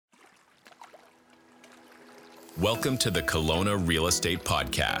Welcome to the Kelowna Real Estate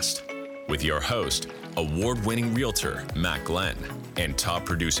Podcast with your host, award-winning realtor Matt Glenn, and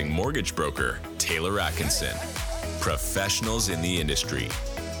top-producing mortgage broker Taylor Atkinson. Professionals in the industry,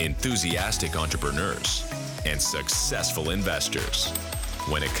 enthusiastic entrepreneurs, and successful investors.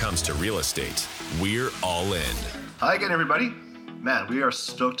 When it comes to real estate, we're all in. Hi again, everybody. Man, we are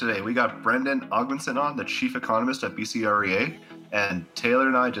stoked today. We got Brendon Ogmundson on, the chief economist at BCREA, and Taylor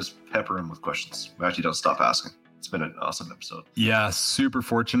and I just pepper him with questions. We actually don't stop asking. It's been an awesome episode. Yeah, super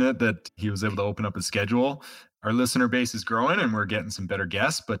fortunate that he was able to open up his schedule. Our listener base is growing and we're getting some better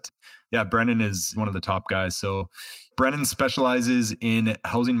guests, but yeah, Brendon is one of the top guys. So Brendon specializes in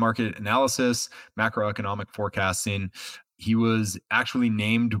housing market analysis, macroeconomic forecasting. He was actually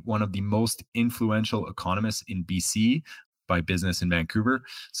named one of the most influential economists in BC by Business in Vancouver.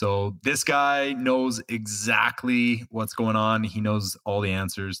 So this guy knows exactly what's going on. He knows all the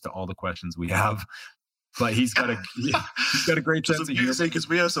answers to all the questions we have. But he's got a great sense of humor because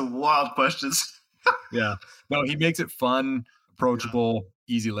we have some wild questions. Yeah. No, he makes it fun, approachable,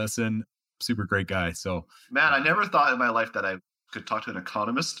 easy listen, super great guy. So, man, I never thought in my life that I could talk to an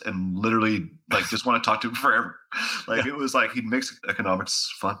economist and literally just want to talk to him forever. It was like he makes economics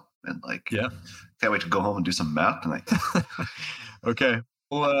fun and can't wait to go home and do some math tonight. Okay.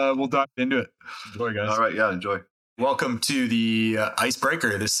 We'll dive into it. Enjoy, guys. All right. Yeah. Enjoy. Welcome to the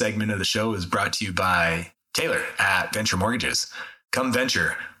Icebreaker. This segment of the show is brought to you by Taylor at Venture Mortgages. Come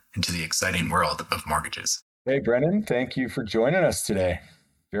venture into the exciting world of mortgages. Hey, Brendon, thank you for joining us today.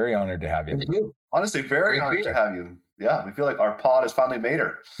 Very honored to have you. Thank you. Honestly, very honored to have you. Yeah, we feel like our pod has finally made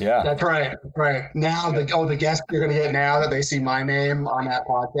her. Yeah. That's right. Right. Now, the guests you're going to get now that they see my name on that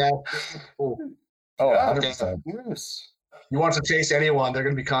podcast. Oh, 100%. Yes. You want to chase anyone, they're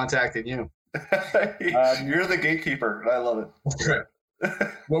going to be contacting you. You're the gatekeeper. I love it.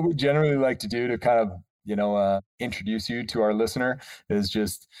 What we generally like to do to kind of, introduce you to our listener is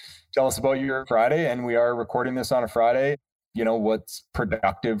just tell us about your Friday. And we are recording this on a Friday. What's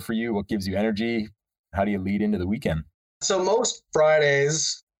productive for you? What gives you energy? How do you lead into the weekend? So most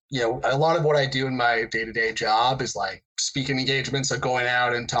Fridays, a lot of what I do in my day-to-day job is like speaking engagements, so going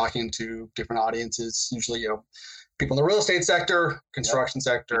out and talking to different audiences, usually, people in the real estate sector, construction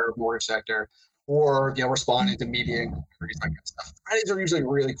sector, mortgage sector, or, responding to media inquiries, that kind of stuff. Fridays are usually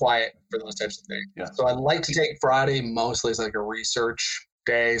really quiet for those types of things. Yeah. So I like to take Friday mostly as like a research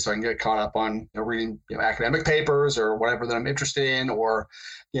day, so I can get caught up on reading academic papers or whatever that I'm interested in, or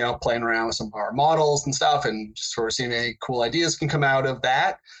playing around with some of our models and stuff, and just sort of seeing any cool ideas can come out of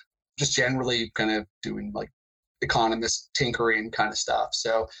that. Just generally kind of doing like economist tinkering kind of stuff.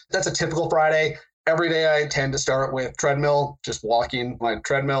 So that's a typical Friday. Every day I tend to start with treadmill, just walking my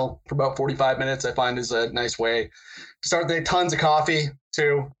treadmill for about 45 minutes. I find is a nice way to start the day. Tons of coffee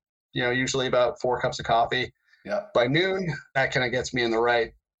too, usually about 4 cups of coffee. Yeah. By noon, that kind of gets me in the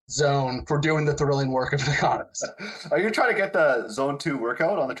right zone for doing the thrilling work of an economist. Are you trying to get the zone 2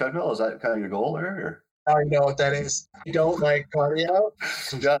 workout on the treadmill? Is that kind of your goal there? Or? I don't know what that is. I don't like cardio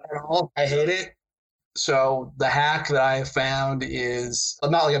at all. I hate it. So the hack that I have found is,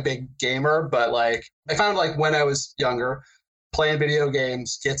 I'm not like a big gamer, but I found when I was younger, playing video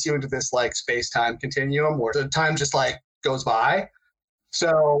games gets you into this space-time continuum where the time just goes by.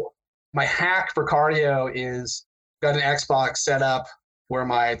 So my hack for cardio is got an Xbox set up where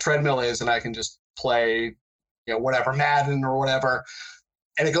my treadmill is, and I can just play, whatever, Madden or whatever.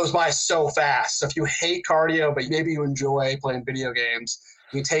 And it goes by so fast. So if you hate cardio, but maybe you enjoy playing video games,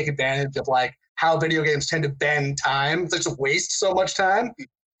 you take advantage of how video games tend to bend time. They just waste so much time.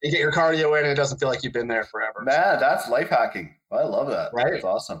 You get your cardio in and it doesn't feel like you've been there forever. Man, that's life hacking. I love that. Right? That's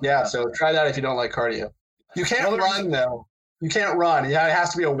awesome. Yeah, so try that if you don't like cardio. You can't run though. You can't run. Yeah, it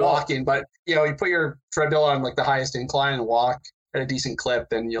has to be a walking, but you put your treadmill on the highest incline and walk at a decent clip,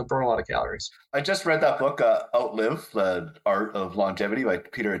 then you'll burn a lot of calories. I just read that book, Outlive, The Art of Longevity by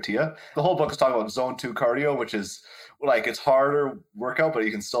Peter Attia. The whole book is talking about zone 2 cardio, which is it's harder workout, but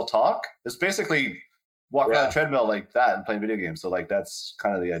you can still talk. It's basically walking on a treadmill like that and playing video games. So that's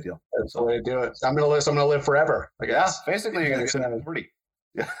kind of the ideal. That's the way to do it. I'm gonna live forever, I guess. Yeah, basically you're gonna get 40.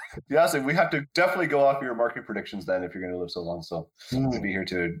 Yeah. Yeah, so we have to definitely go off your market predictions then if you're gonna live so long. So we'll be here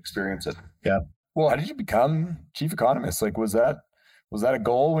to experience it. Yeah. Well, how did you become chief economist? Was that a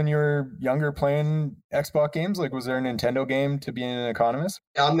goal when you were younger playing Xbox games? Was there a Nintendo game to be an economist?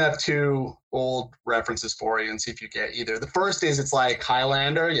 I'm gonna have 2 old references for you and see if you get either. The first is it's like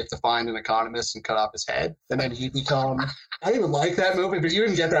Highlander. You have to find an economist and cut off his head. And then you become, I didn't even like that movie, but you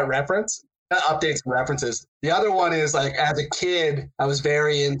didn't get that reference. updates and references. The other one is like, as a kid, I was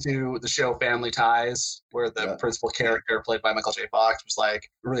very into the show Family Ties, where the principal character played by Michael J. Fox was like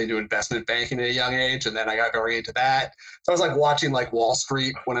really into investment banking at a young age. And then I got very into that. So I was like watching like Wall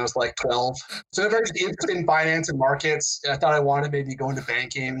Street when I was like 12. So I'm very interested in finance and markets. I thought I wanted to maybe go into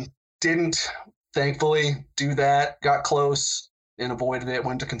banking. Didn't, thankfully, do that. Got close and avoided it.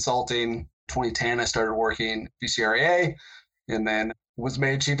 Went to consulting. 2010, I started working BCREA, and then was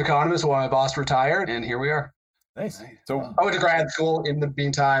made chief economist while my boss retired, and here we are. Nice. So I went to grad school in the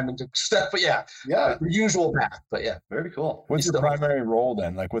meantime and did stuff, but the usual path. But very cool. What's your primary role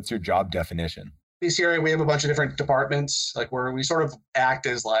then? Like, what's your job definition? BCREA, we have a bunch of different departments, like where we sort of act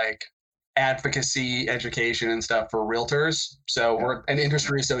as like advocacy, education, and stuff for realtors. So we're an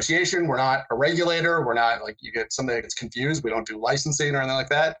industry association. We're not a regulator. We're not like, you get something that gets confused. We don't do licensing or anything like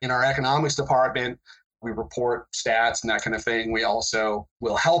that. In our economics department, we report stats and that kind of thing. We also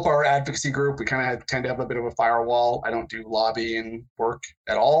will help our advocacy group. We kind of tend to have a bit of a firewall. I don't do lobbying work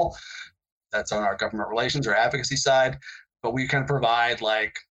at all. That's on our government relations or advocacy side. But we can provide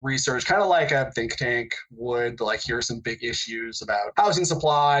like research, kind of like a think tank would, like, here are some big issues about housing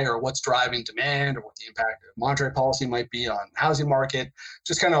supply or what's driving demand or what the impact of monetary policy might be on the housing market.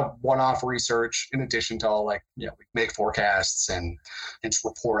 Just kind of one-off research in addition to all like, we make forecasts and just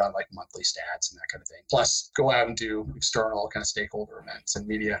report on like monthly stats and that kind of thing. Plus go out and do external kind of stakeholder events and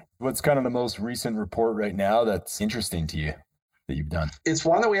media. What's kind of the most recent report right now that's interesting to you that you've done? It's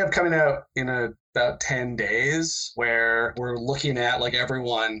one that we have coming out in about 10 days where we're looking at like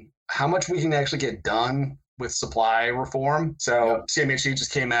everyone, how much we can actually get done with supply reform. So CMHC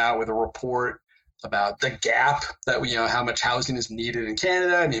just came out with a report about the gap that how much housing is needed in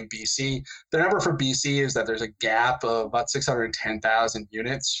Canada and in BC. The number for BC is that there's a gap of about 610,000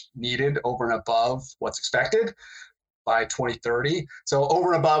 units needed over and above what's expected by 2030. So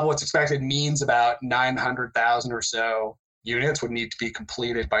over and above what's expected means about 900,000 or so units would need to be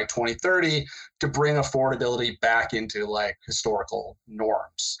completed by 2030 to bring affordability back into like historical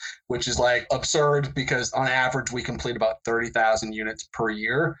norms, which is like absurd because on average we complete about 30,000 units per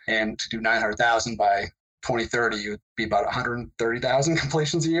year, and to do 900,000 by 2030 it would be about 130,000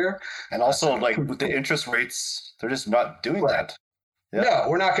 completions a year. And also like with the interest rates, they're just not doing that. No,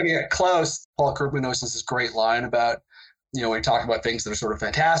 we're not going to get close. Paul Krugman knows this great line about, we talk about things that are sort of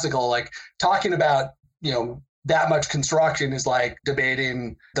fantastical, like talking about, that much construction is like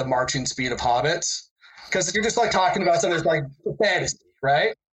debating the marching speed of hobbits. Because if you're just like talking about something that's like fantasy,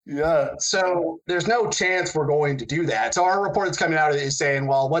 right? Yeah. So there's no chance we're going to do that. So our report that's coming out is saying,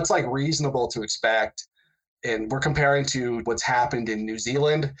 well, what's like reasonable to expect? And we're comparing to what's happened in New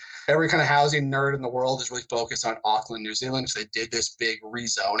Zealand. Every kind of housing nerd in the world is really focused on Auckland, New Zealand, because they did this big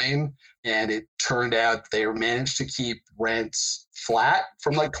rezoning. And it turned out they managed to keep rents flat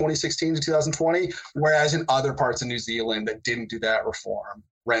from like 2016 to 2020, whereas in other parts of New Zealand that didn't do that reform,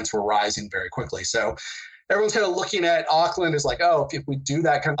 rents were rising very quickly. So everyone's kind of looking at Auckland as like, oh, if we do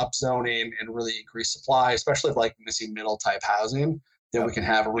that kind of upzoning and really increase supply, especially of like missing middle type housing, then we can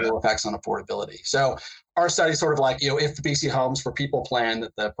have real effects on affordability. So our study is sort of like, if the BC Homes for People plan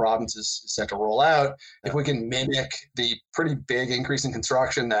that the province is set to roll out, if we can mimic the pretty big increase in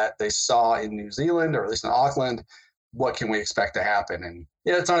construction that they saw in New Zealand, or at least in Auckland, what can we expect to happen? And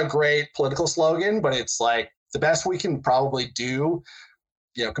it's not a great political slogan, but it's like the best we can probably do,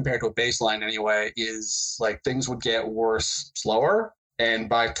 compared to a baseline anyway, is like things would get worse slower. And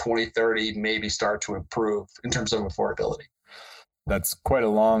by 2030, maybe start to improve in terms of affordability. That's quite a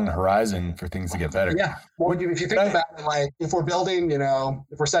long horizon for things to get better. Yeah. Well, if you think about it, like if we're building,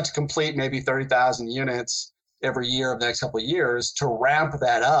 if we're set to complete maybe 30,000 units every year of the next couple of years, to ramp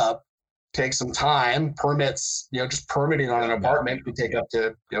that up takes some time. Permits, just permitting on an apartment could take up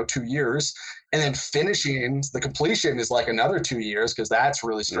to 2 years. And then finishing the completion is like another 2 years, because that's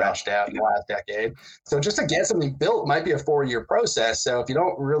really stretched out in the last decade. So just to get something built might be a 4-year process. So if you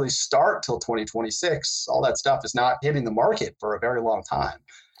don't really start till 2026, all that stuff is not hitting the market for a very long time.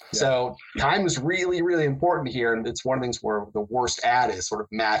 Yeah. So time is really, really important here. And it's one of the things where the worst ad is sort of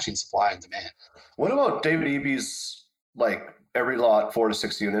matching supply and demand. What about David Eby's, like every lot 4 to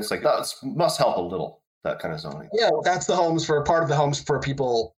 6 units? Like that must help a little, that kind of zoning. Yeah, that's part of the Homes for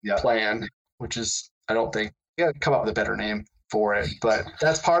People plan, which is, I don't think, come up with a better name for it, but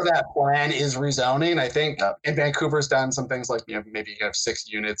that's part of that plan is rezoning. I think in Vancouver's done some things like, maybe you have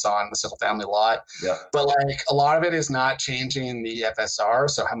 6 units on the single family lot, but like a lot of it is not changing the FSR.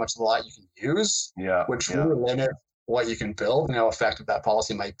 So how much of the lot you can use, which really limit what you can build and how effective that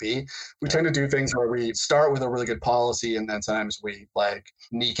policy might be. We tend to do things where we start with a really good policy and then sometimes we like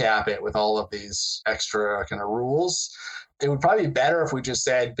kneecap it with all of these extra kind of rules. It would probably be better if we just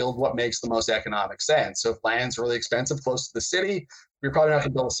said, build what makes the most economic sense. So if land's really expensive close to the city, you're probably not going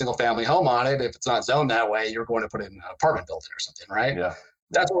to build a single family home on it. If it's not zoned that way, you're going to put it in an apartment building or something, right? Yeah.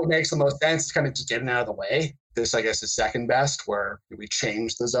 That's what makes the most sense, is kind of just getting out of the way. This, I guess, is second best, where we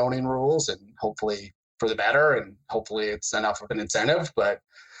change the zoning rules and hopefully for the better, and hopefully it's enough of an incentive. But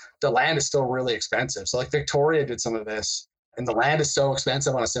the land is still really expensive. So like Victoria did some of this, and the land is so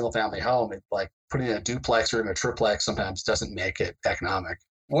expensive on a single family home. It, like putting in a duplex or even a triplex sometimes doesn't make it economic.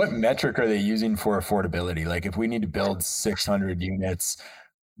 What metric are they using for affordability? Like if we need to build 600 units,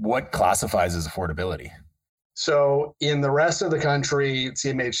 what classifies as affordability? So in the rest of the country,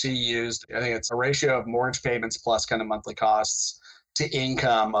 CMHC used, I think it's a ratio of mortgage payments plus kind of monthly costs to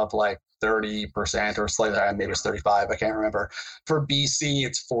income of like 30% or slightly higher, maybe it's 35, I can't remember. For BC,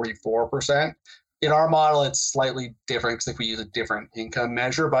 it's 44%. In our model, it's slightly different because we use a different income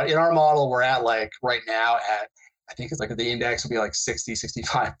measure. But in our model, we're at like right now at, I think it's like the index will be like 60,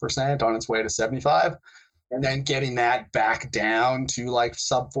 65% on its way to 75. And then getting that back down to like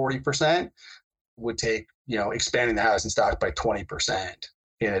sub 40% would take, expanding the housing stock by 20%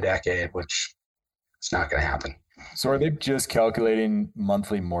 in a decade, which is not going to happen. So are they just calculating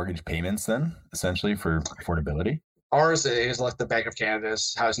monthly mortgage payments then, essentially, for affordability? Ours is like the Bank of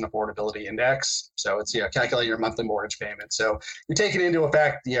Canada's Housing Affordability Index. So it's, calculating your monthly mortgage payment. So you're taking into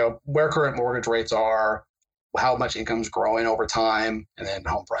effect, where current mortgage rates are, how much income's growing over time, and then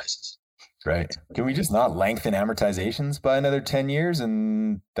home prices. Right. Can we just not lengthen amortizations by another 10 years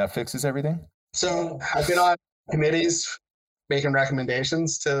and that fixes everything? So I've been on committees making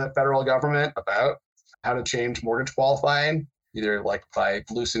recommendations to the federal government about how to change mortgage qualifying, either like by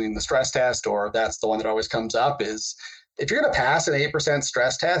loosening the stress test, or that's the one that always comes up is, if you're going to pass an 8%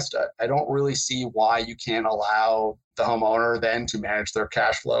 stress test, I don't really see why you can't allow the homeowner then to manage their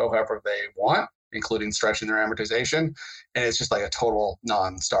cash flow however they want, including stretching their amortization. And it's just like a total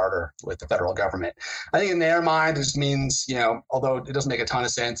non-starter with the federal government. I think in their mind, it just means, although it doesn't make a ton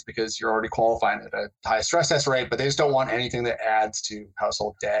of sense because you're already qualifying at a high stress test rate, but they just don't want anything that adds to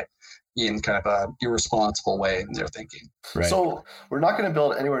household debt in kind of a irresponsible way in their thinking. Right. So we're not going to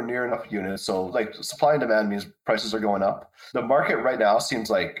build anywhere near enough units. So like supply and demand means prices are going up. The market right now seems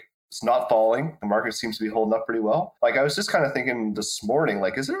like it's not falling. The market seems to be holding up pretty well. Like I was just kind of thinking this morning,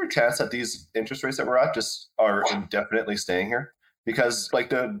 like, is there a chance that these interest rates that we're at just are indefinitely staying here? Because like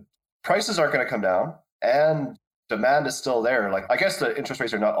the prices aren't going to come down and demand is still there. Like I guess the interest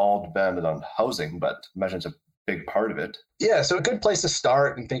rates are not all dependent on housing, but imagine it's a big part of it. Yeah, so a good place to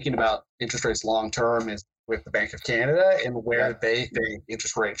start in thinking about interest rates long term is with the Bank of Canada and where they think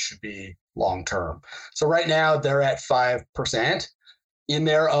interest rates should be long term. So right now they're at 5% in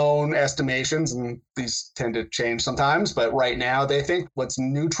their own estimations, and these tend to change sometimes, but right now they think what's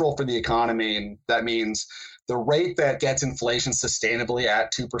neutral for the economy, and that means the rate that gets inflation sustainably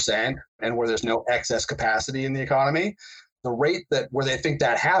at 2% and where there's no excess capacity in the economy. The rate that where they think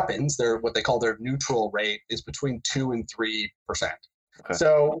that happens, what they call their neutral rate, is between 2 and 3%. Okay.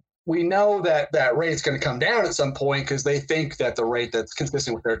 So we know that that rate's going to come down at some point because they think that the rate that's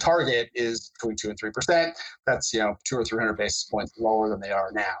consistent with their target is between 2 and 3%. That's 200 or 300 basis points lower than they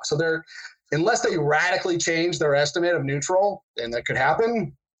are now. So unless they radically change their estimate of neutral, and that could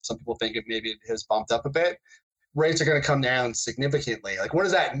happen. Some people think maybe it has bumped up a bit. Rates are going to come down significantly. Like, what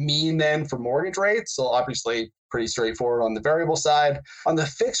does that mean then for mortgage rates? So obviously pretty straightforward on the variable side. On the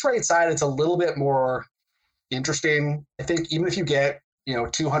fixed rate side, it's a little bit more interesting. I think even if you get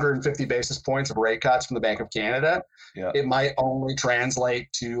 250 basis points of rate cuts from the Bank of Canada, it might only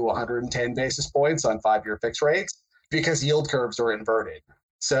translate to 110 basis points on 5-year fixed rates because yield curves are inverted.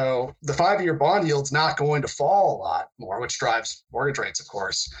 So the 5-year bond yield's not going to fall a lot more, which drives mortgage rates, of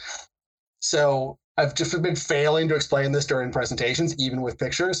course. So I've just been failing to explain this during presentations, even with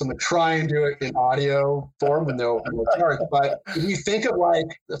pictures. I'm going to try and do it in audio form with no charts. But if you think of like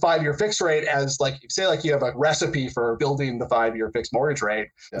the 5-year fixed rate as like, say like you have a recipe for building the 5-year fixed mortgage rate,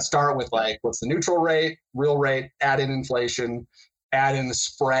 start with like, what's the neutral rate, real rate, add in inflation, add in the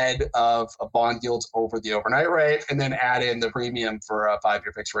spread of bond yields over the overnight rate, and then add in the premium for a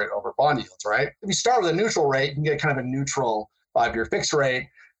 5-year fixed rate over bond yields, right? If you start with a neutral rate, you can get kind of a neutral 5-year fixed rate.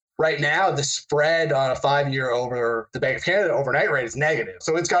 Right now, the spread on a 5-year over the Bank of Canada overnight rate is negative.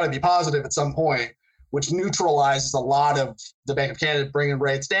 So it's got to be positive at some point, which neutralizes a lot of the Bank of Canada bringing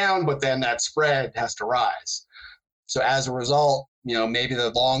rates down, but then that spread has to rise. So as a result, maybe the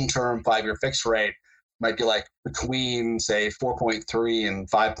long-term 5-year fixed rate might be like between, say, 4.3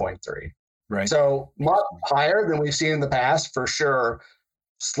 and 5.3. Right. So much higher than we've seen in the past, for sure,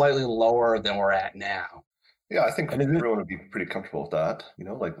 slightly lower than we're at now. Yeah, I think everyone would be pretty comfortable with that.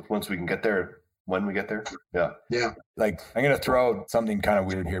 Like once we can get there, when we get there. Yeah. Yeah. Like, I'm going to throw out something kind of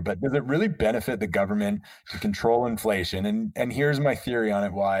weird here, but does it really benefit the government to control inflation? And here's my theory on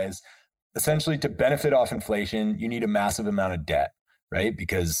it. Why is essentially to benefit off inflation, you need a massive amount of debt, right?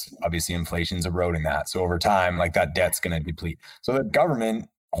 Because obviously inflation's eroding that. So over time, like that debt's going to deplete. So the government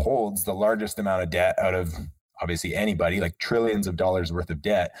holds the largest amount of debt out of obviously anybody, like trillions of dollars worth of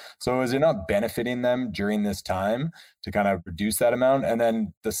debt. So is it not benefiting them during this time to kind of reduce that amount? And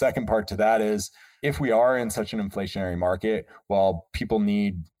then the second part to that is, if we are in such an inflationary market, well, people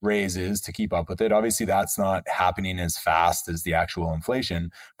need raises to keep up with it. Obviously, that's not happening as fast as the actual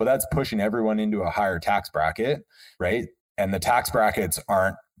inflation, but that's pushing everyone into a higher tax bracket, right? And the tax brackets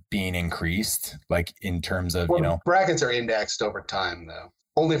aren't being increased, like in terms of, brackets are indexed over time, though.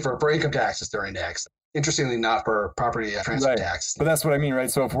 Only for income taxes, they're indexed. Interestingly, not for property transfer tax. But that's what I mean, right?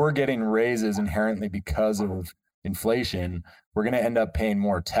 So if we're getting raises inherently because of inflation, we're going to end up paying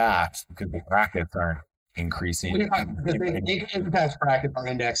more tax because the brackets aren't increasing. Income tax brackets are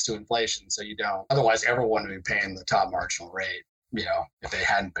indexed to inflation, so you don't. Otherwise, everyone would be paying the top marginal rate, if they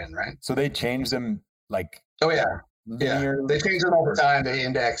hadn't been, right? So they changed them like... Oh, yeah. Yeah, they change them over time. They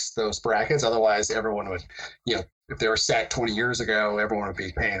index those brackets. Otherwise, everyone would, if they were set 20 years ago, everyone would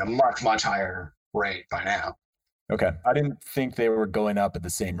be paying a much, much higher rate by now. Okay. I didn't think they were going up at the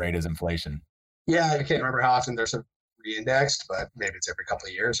same rate as inflation. Yeah, I can't remember how often they're sort of re-indexed, but maybe it's every couple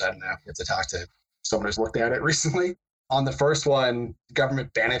of years. I don't know. You have to talk to someone who's looked at it recently. On the first one,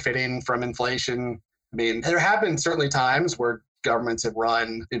 government benefiting from inflation. I mean, there have been certainly times where governments have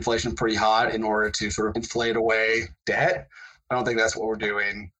run inflation pretty hot in order to sort of inflate away debt. I don't think that's what we're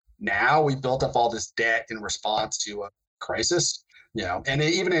doing now. We built up all this debt in response to a crisis, and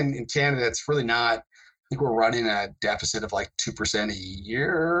even in Canada, it's really not, I think we're running a deficit of like 2% a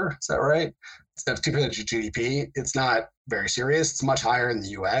year. Is that right? Instead of 2% of GDP. It's not very serious. It's much higher in the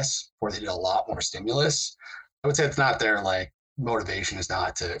US where they did a lot more stimulus. I would say it's not their motivation is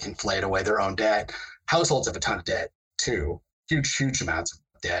not to inflate away their own debt. Households have a ton of debt too. Huge amounts of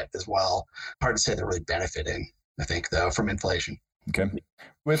debt as well. Hard to say they're really benefiting, I think, though, from inflation. Okay.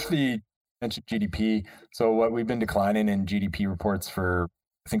 With the mentioned GDP, so what we've been declining in GDP reports for,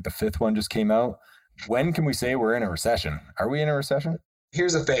 I think the fifth one just came out. When can we say we're in a recession? Are we in a recession?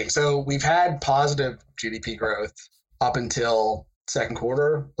 Here's the thing. So we've had positive GDP growth up until second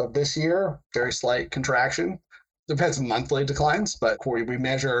quarter of this year, very slight contraction. We've had some monthly declines, but we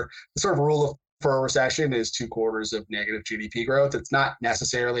measure the sort of rule for a recession is 2 quarters of negative GDP growth. It's not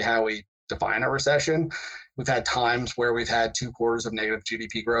necessarily how we define a recession. We've had times where we've had 2 quarters of negative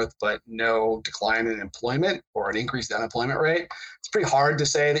GDP growth, but no decline in employment or an increased unemployment rate. It's pretty hard to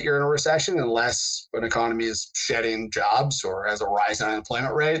say that you're in a recession unless an economy is shedding jobs or has a rise in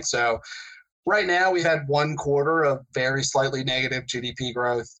unemployment rate. So right now we've had 1 quarter of very slightly negative GDP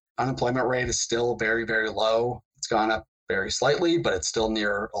growth. Unemployment rate is still very, very low. It's gone up very slightly, but it's still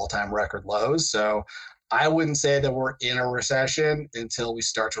near all-time record lows. So I wouldn't say that we're in a recession until we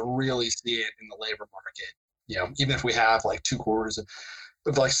start to really see it in the labor market. Even if we have 2 quarters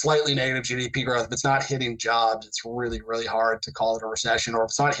of slightly negative GDP growth, if it's not hitting jobs, it's really, really hard to call it a recession. Or if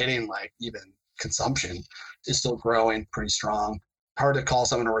it's not hitting even consumption, is still growing pretty strong. Hard to call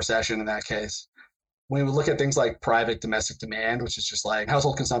someone a recession in that case. When we look at things like private domestic demand, which is just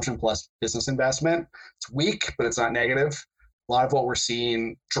household consumption plus business investment, it's weak, but it's not negative. A lot of what we're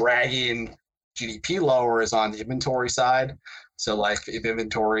seeing dragging GDP lower is on the inventory side. So if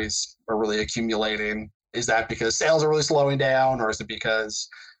inventories are really accumulating, is that because sales are really slowing down, or is it because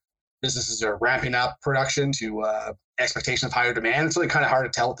businesses are ramping up production to expectation of higher demand? It's really kind of hard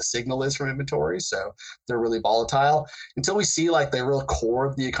to tell what the signal is from inventory. So they're really volatile. Until we see the real core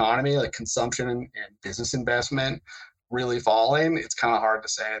of the economy, like consumption and business investment really falling, it's kind of hard to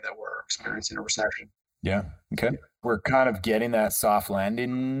say that we're experiencing a recession. Yeah. Okay. We're kind of getting that soft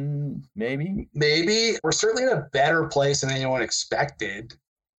landing, maybe? Maybe. We're certainly in a better place than anyone expected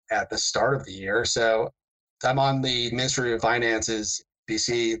at the start of the year. So I'm on the Ministry of Finance's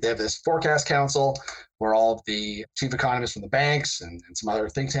BC. They have this forecast council where all of the chief economists from the banks and some other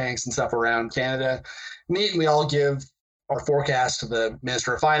think tanks and stuff around Canada meet, and we all give our forecast to the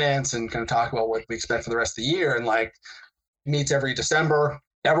Minister of Finance and kind of talk about what we expect for the rest of the year. And meets every December.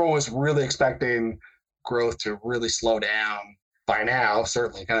 Everyone was really expecting growth to really slow down by now.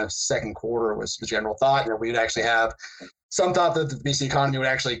 Certainly kind of second quarter was the general thought. We'd actually have some thought that the BC economy would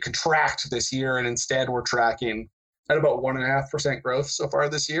actually contract this year, and instead we're tracking at about 1.5% growth so far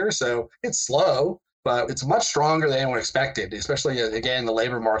this year. So it's slow, but it's much stronger than anyone expected, especially, again, the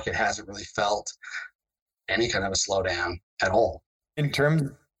labor market hasn't really felt any kind of a slowdown at all. In terms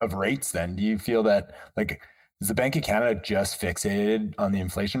of rates then, do you feel that Is the Bank of Canada just fixated on the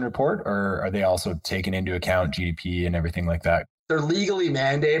inflation report, or are they also taking into account GDP and everything like that? They're legally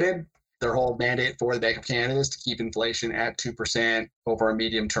mandated. Their whole mandate for the Bank of Canada is to keep inflation at 2% over a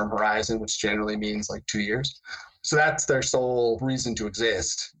medium-term horizon, which generally means like 2 years. So that's their sole reason to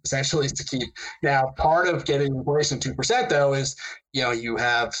exist, essentially, is to keep. Now, part of getting inflation 2%, though, is, you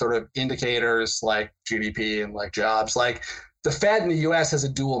have sort of indicators like GDP and like jobs. Like the Fed in the US has a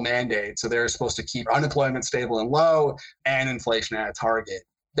dual mandate. So they're supposed to keep unemployment stable and low and inflation at a target.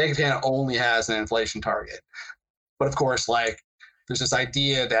 Bank of Canada only has an inflation target. But of course, there's this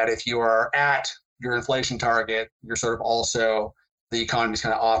idea that if you are at your inflation target, you're sort of also, the economy is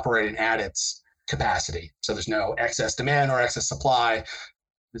kind of operating at its capacity. So there's no excess demand or excess supply.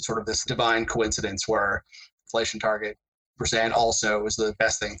 It's sort of this divine coincidence where inflation target percent also is the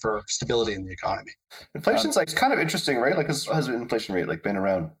best thing for stability in the economy. Inflation's it's kind of interesting, right? Has the inflation rate been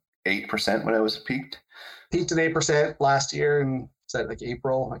around 8% when it was peaked? Peaked at 8% last year, and is that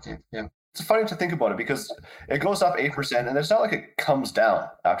April? It's funny to think about it because it goes up 8% and it's not like it comes down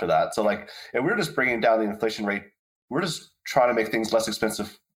after that. So if we're just bringing down the inflation rate, we're just trying to make things less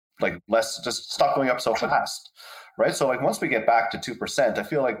expensive, just stop going up so fast, right? So once we get back to 2%, I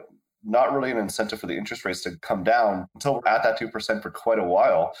feel not really an incentive for the interest rates to come down until we're at that 2% for quite a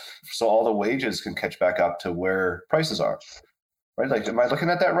while. So all the wages can catch back up to where prices are. Right? Am I looking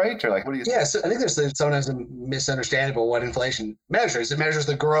at that right? Or what do you think? Yeah, so I think there's sometimes a misunderstanding about what inflation measures. It measures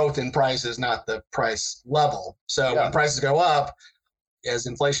the growth in prices, not the price level. So when prices go up, as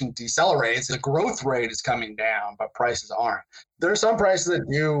inflation decelerates, the growth rate is coming down, but prices aren't. There are some prices that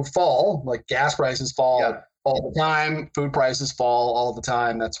do fall, like gas prices fall all the time, food prices fall all the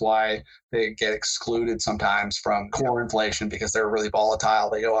time. That's why they get excluded sometimes from core inflation because they're really volatile.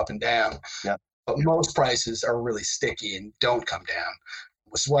 They go up and down. Yeah. But most prices are really sticky and don't come down,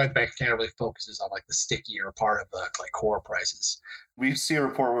 which is why the Bank of Canada really focuses on the stickier part of the core prices. We see a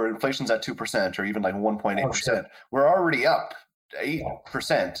report where inflation's at 2% or even 1.8%. Oh, sure. We're already up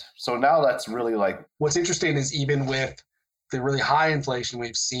 8%. So now that's really What's interesting is even with the really high inflation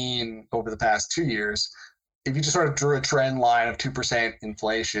we've seen over the past 2 years, if you just sort of drew a trend line of 2%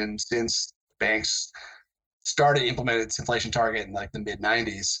 inflation since banks started implementing its inflation target in the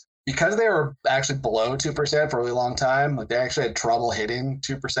mid-90s, because they were actually below 2% for a really long time, they actually had trouble hitting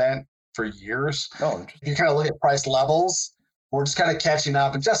 2% for years. Oh, if you kind of look at price levels, we're just kind of catching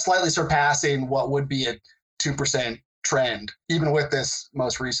up and just slightly surpassing what would be a 2% trend, even with this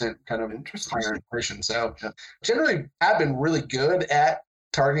most recent kind of higher inflation. So generally have been really good at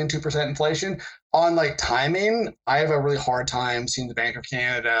targeting 2% inflation. On timing, I have a really hard time seeing the Bank of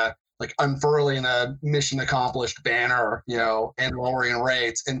Canada unfurling a mission accomplished banner, and lowering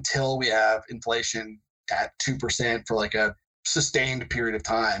rates until we have inflation at 2% for a sustained period of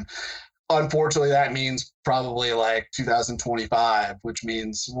time. Unfortunately, that means probably 2025, which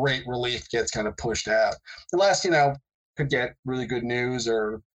means rate relief gets kind of pushed out. Unless, could get really good news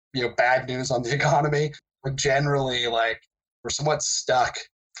or, bad news on the economy. But generally, we're somewhat stuck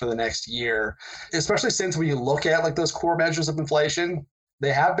for the next year, especially since when you look at those core measures of inflation,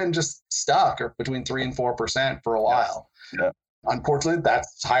 they have been just stuck or between 3% and 4% for a while. Yeah. Unfortunately,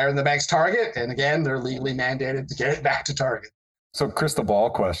 that's higher than the bank's target. And again, they're legally mandated to get it back to target. So crystal ball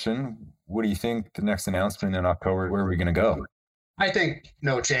question, what do you think the next announcement in October, where are we going to go? I think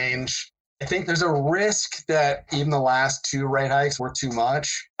no change. I think there's a risk that even the last 2 rate hikes were too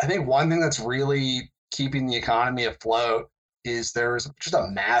much. I think one thing that's really keeping the economy afloat is there's just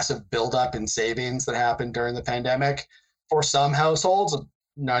a massive buildup in savings that happened during the pandemic. For some households,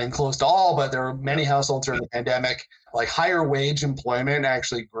 not even close to all, but there were many households during the pandemic, higher wage employment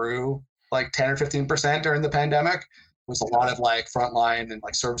actually grew 10 or 15% during the pandemic. It was a lot of frontline and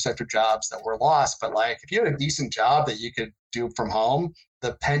service sector jobs that were lost. But if you had a decent job that you could do from home,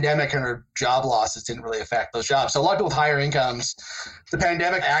 the pandemic and job losses didn't really affect those jobs. So a lot of people with higher incomes, the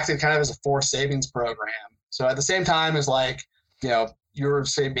pandemic acted kind of as a forced savings program. So at the same time as you're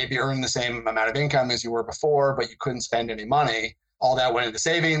maybe earning the same amount of income as you were before, but you couldn't spend any money. All that went into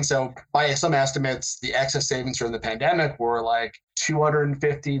savings. So by some estimates, the excess savings during the pandemic were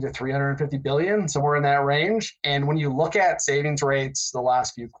 250 to 350 billion, somewhere in that range. And when you look at savings rates the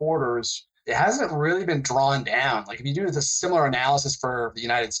last few quarters, it hasn't really been drawn down. If you do the similar analysis for the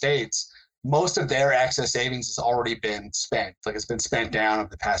United States, most of their excess savings has already been spent. It's been spent down over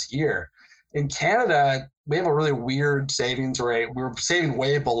the past year. In Canada, we have a really weird savings rate. We were saving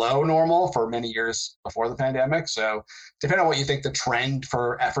way below normal for many years before the pandemic. So depending on what you think the trend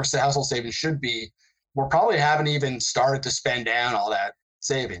for household savings should be, we probably haven't even started to spend down all that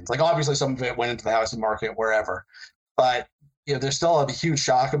savings. Obviously some of it went into the housing market, wherever. But there's still a huge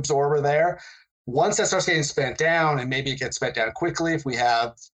shock absorber there. once that starts getting spent down, and maybe it gets spent down quickly if we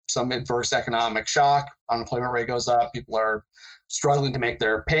have some adverse economic shock, unemployment rate goes up, people are struggling to make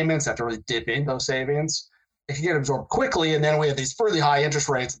their payments, have to really dip in those savings. It can get absorbed quickly, and then we have these really high interest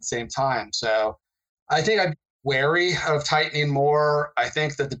rates at the same time. So I think I'd be wary of tightening more. I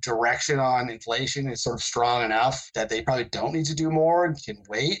think that the direction on inflation is sort of strong enough that they probably don't need to do more and can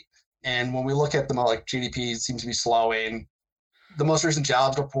wait. And when we look at them, like GDP seems to be slowing. The most recent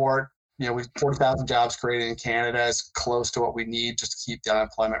jobs report, we 40,000 jobs created in Canada is close to what we need just to keep the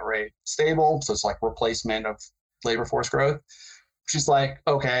unemployment rate stable. So it's like replacement of labor force growth. She's like,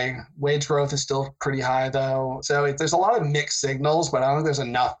 okay, wage growth is still pretty high though. So there's a lot of mixed signals, but I don't think there's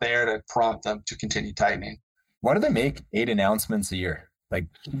enough there to prompt them to continue tightening. Why do they make 8 announcements a year? Like,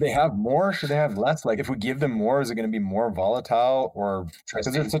 should they have more? Should they have less? Like, if we give them more, is it going to be more volatile? Or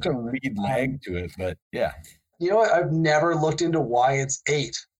because there's such a lead lag to it? But yeah. You know what? I've never looked into why it's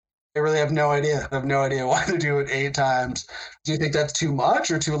 8. I really have no idea. I have no idea why they do it 8 times. Do you think that's too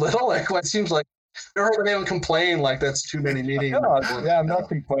much or too little? Like, it seems like I've never heard anyone complain like that's too many meetings. Yeah, I'm not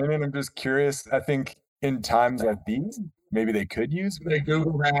complaining. I'm just curious. I think in times like these, maybe they could use. I'm going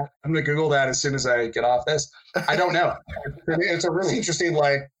to Google that as soon as I get off this. I don't know. It's a really interesting,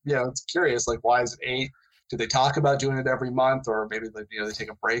 it's curious. Like, why is it 8? Do they talk about doing it every month, or maybe they take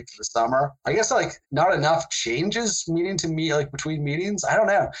a break for the summer? I guess not enough changes meeting to meet between meetings. I don't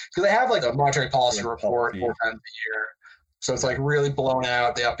know, because they have a monetary policy report 4 times a year. So it's really blown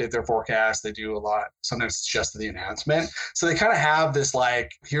out. They update their forecast. They do a lot. Sometimes it's just the announcement. So they kind of have this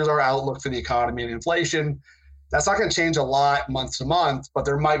here's our outlook for the economy and inflation. That's not going to change a lot month to month, but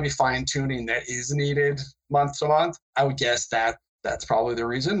there might be fine tuning that is needed month to month. I would guess that's probably the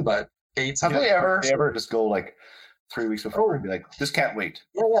reason, but 8. Have they ever just go 3 weeks before and be like, this can't wait?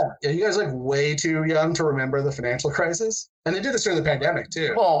 Yeah. You guys way too young to remember the financial crisis. And they did this during the pandemic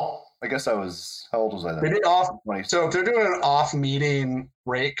too. Well, I guess how old was I then? They did so if they're doing an off-meeting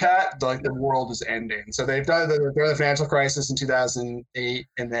rate cut, the world is ending. So they've done during the financial crisis in 2008,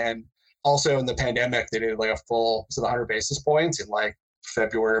 and then also in the pandemic, they did a full 100 basis points in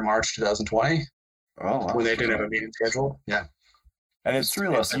February, March 2020. Oh, wow. When they didn't have a meeting scheduled. Yeah. And it's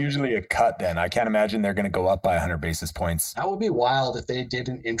usually a cut then. I can't imagine they're going to go up by 100 basis points. That would be wild if they did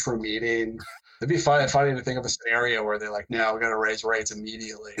an interim meeting. It'd be funny to think of a scenario where they're like, no, we're going to raise rates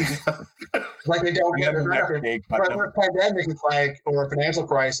immediately. They don't get it. For a pandemic, or a financial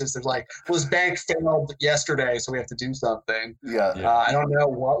crisis, there's this bank failed yesterday, so we have to do something. Yeah. I don't know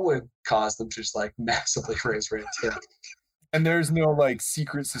what would cause them to just massively raise rates. Yeah. And there's no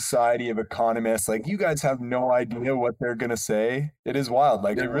secret society of economists. You guys have no idea what they're going to say. It is wild.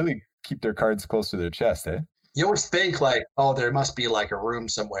 They really keep their cards close to their chest, eh? You always think there must be a room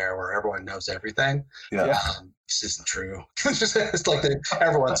somewhere where everyone knows everything. Yeah. This isn't true. It's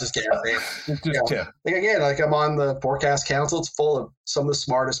everyone's just guessing. It's just tip. Again, I'm on the forecast council. It's full of some of the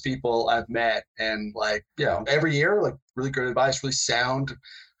smartest people I've met. And every year, really good advice, really sound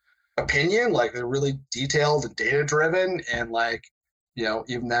opinion. They're really detailed and data driven. And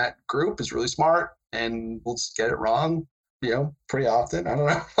even that group is really smart, and we'll just get it wrong. Pretty often. I don't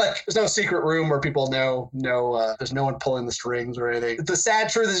know. There's no secret room where people know, there's no one pulling the strings or anything. The sad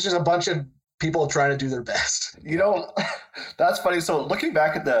truth is just a bunch of people trying to do their best. That's funny. So looking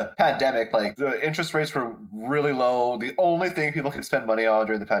back at the pandemic, the interest rates were really low. The only thing people could spend money on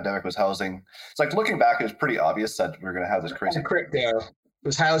during the pandemic was housing. It's looking back, it was pretty obvious that we're going to have this crazy crypto. It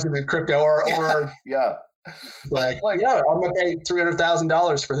was housing and crypto, or yeah. I'm going to pay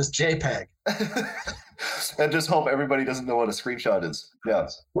 $300,000 for this JPEG. And just hope everybody doesn't know what a screenshot is. Yeah.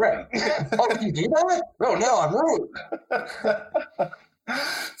 Right. Oh, you do that? Oh, no, I'm rude.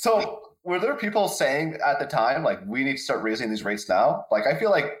 So were there people saying at the time, we need to start raising these rates now? I feel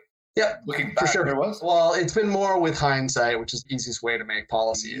looking back, for sure. There was. Well, it's been more with hindsight, which is the easiest way to make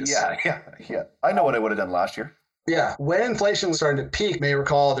policy. Yeah. I know what I would have done last year. Yeah. When inflation was starting to peak, you may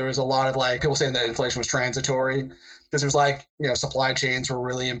recall there was a lot of people saying that inflation was transitory, because there's supply chains were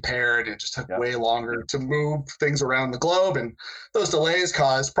really impaired. It just took way longer to move things around the globe. And those delays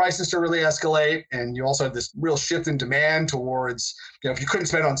caused prices to really escalate. And you also had this real shift in demand towards, if you couldn't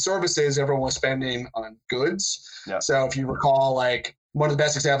spend on services, everyone was spending on goods. Yeah. So if you recall, one of the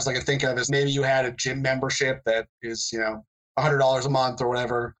best examples I can think of is maybe you had a gym membership that is, $100 a month or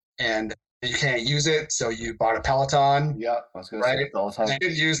whatever, and you can't use it, so you bought a Peloton. Yeah, I was going to say it all the time. You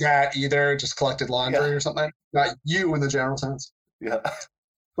didn't use that either, just collected laundry or something. Not you in the general sense. Yeah.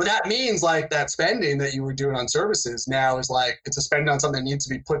 But that means that spending that you were doing on services now is it's a spending on something that needs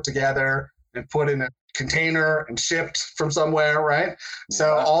to be put together, and put in a container and shipped from somewhere, right? Yeah.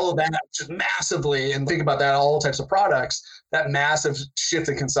 So all of that just massively, and think about that, all types of products, that massive shift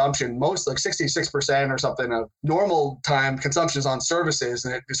in consumption, most like 66% or something of normal time consumption is on services,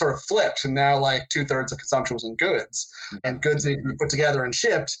 and it sort of flipped. And now like 2/3 of consumption was in goods, and goods need to be put together and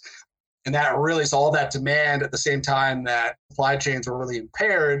shipped. And that really, so all that demand at the same time that supply chains were really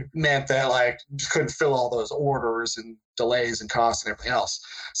impaired meant that like just couldn't fill all those orders and delays and costs and everything else.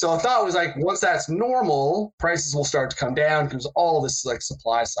 So I thought it was like, once that's normal, prices will start to come down because all this like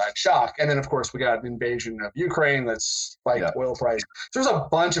supply side shock. And then of course we got an invasion of Ukraine that's spiked oil price. There's a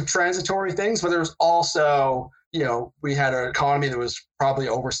bunch of transitory things, but there's also, we had an economy that was probably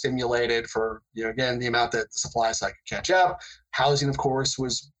overstimulated for, again, the amount that the supply side could catch up. Housing, of course,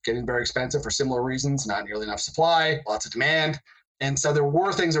 was getting very expensive for similar reasons, not nearly enough supply, lots of demand. And so there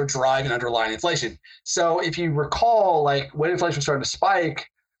were things that were driving underlying inflation. So if you recall, like when inflation started to spike,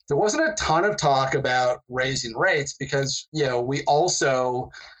 there wasn't a ton of talk about raising rates because, we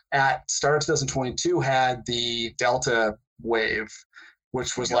also at start of 2022 had the Delta wave,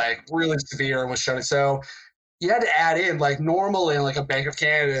 which was like really severe and was shutting. So you had to add in like normally in like a Bank of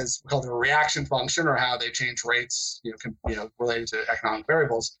Canada is called the reaction function, or how they change rates, related to economic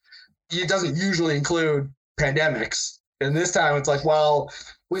variables. It doesn't usually include pandemics. And this time it's like, well,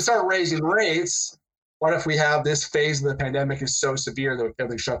 we start raising rates. What if we have this phase of the pandemic is so severe that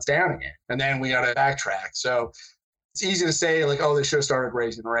everything shuts down again? And then we got to backtrack. So it's easy to say like, oh, they should have started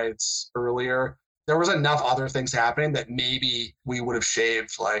raising rates earlier. There was enough other things happening that maybe we would have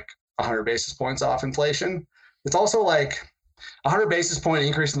shaved like 100 basis points off inflation. It's also like 100 basis point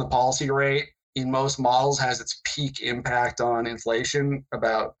increase in the policy rate in most models has its peak impact on inflation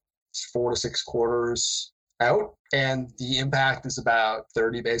about 4 to 6 quarters out. And the impact is about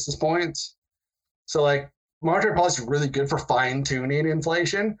 30 basis points. So like monetary policy is really good for fine tuning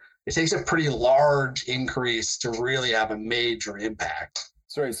inflation. It takes a pretty large increase to really have a major impact.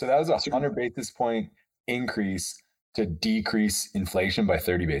 Sorry, so that was a 100 basis point increase to decrease inflation by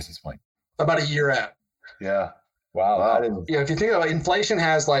 30 basis points. About a year out. Yeah. Wow. If you think about it, inflation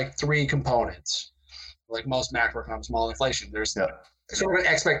has like 3 components, like most macroeconomics model inflation. There's sort of an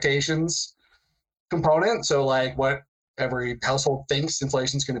expectations component. So like what every household thinks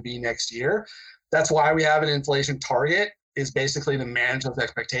inflation is going to be next year. That's why we have an inflation target, is basically to manage those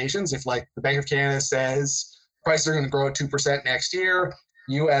expectations. If like the Bank of Canada says prices are going to grow at 2% next year,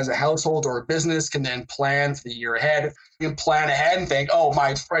 you as a household or a business can then plan for the year ahead. You can plan ahead and think, oh,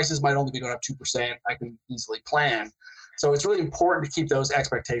 my prices might only be going up 2%. I can easily plan. So it's really important to keep those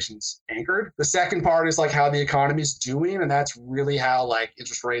expectations anchored. The second part is like how the economy is doing. And that's really how like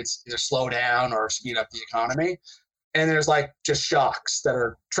interest rates either slow down or speed up the economy. And there's like just shocks that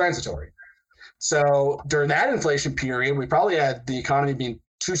are transitory. So during that inflation period, we probably had the economy being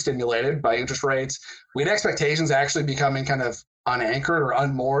too stimulated by interest rates. We had expectations actually becoming kind of unanchored or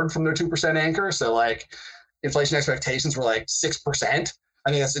unmoored from their 2% anchor. So like inflation expectations were like 6%. I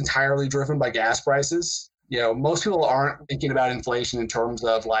think that's entirely driven by gas prices. Most people aren't thinking about inflation in terms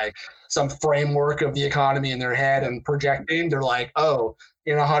of like some framework of the economy in their head and projecting. They're like, oh,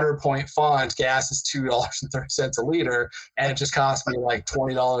 in a 100-point font, gas is $2.30 a liter, and it just cost me like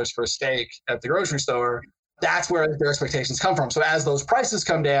 $20 for a steak at the grocery store. That's where their expectations come from. So as those prices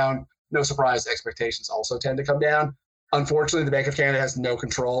come down, no surprise, expectations also tend to come down. Unfortunately, the Bank of Canada has no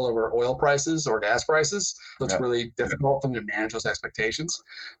control over oil prices or gas prices. So it's really difficult for them to manage those expectations,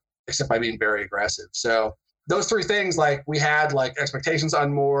 except by being very aggressive. So those 3 things, like we had like expectations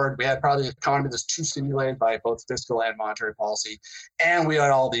unmoored, we had probably an economy that's too stimulated by both fiscal and monetary policy, and we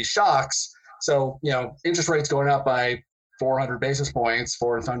had all these shocks. So, interest rates going up by 400 basis points,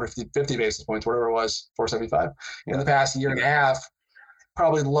 450 basis points, whatever it was, 475 in the past year and a half,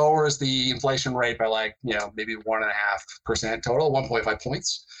 probably lowers the inflation rate by like, maybe 1.5% total, 1.5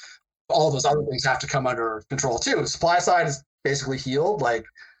 points. All those other things have to come under control too. Supply side is basically healed. Like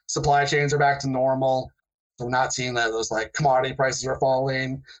supply chains are back to normal. So we're not seeing that those like commodity prices are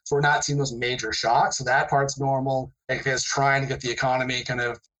falling. So we're not seeing those major shocks. So that part's normal. Bank is trying to get the economy kind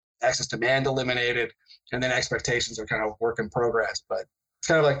of excess demand eliminated. And then expectations are kind of work in progress. But it's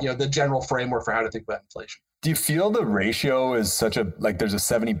kind of like, the general framework for how to think about inflation. Do you feel the ratio is such a, like there's a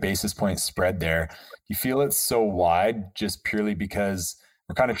 70 basis point spread there? Do you feel it's so wide just purely because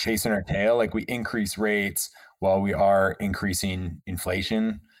we're kind of chasing our tail? Like we increase rates while we are increasing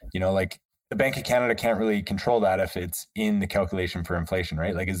inflation, like the Bank of Canada can't really control that if it's in the calculation for inflation,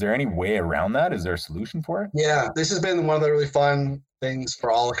 right? Like, is there any way around that? Is there a solution for it? Yeah, this has been one of the really fun things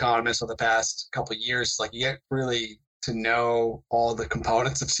for all economists over the past couple of years. Like you get really to know all the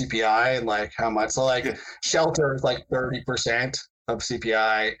components of CPI and like how much. So like shelter is like 30% of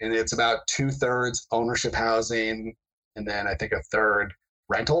CPI, and it's about 2/3 ownership housing, and then I think a third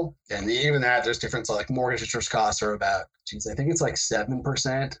rental. And even that, there's difference. Like mortgage interest costs are about, I think it's like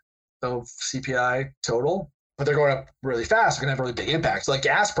 7% of CPI total, but they're going up really fast. They're going to have really big impacts. Like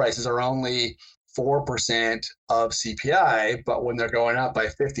gas prices are only 4% of CPI, but when they're going up by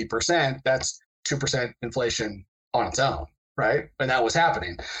 50%, that's 2% inflation on its own, right? And that was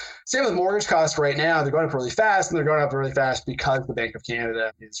happening. Same with mortgage costs right now. They're going up really fast, and they're going up really fast because the Bank of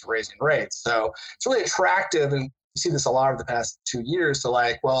Canada is raising rates. So it's really attractive, and you see this a lot over the past 2 years, to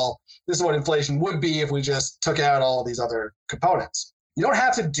like, well, this is what inflation would be if we just took out all these other components. You don't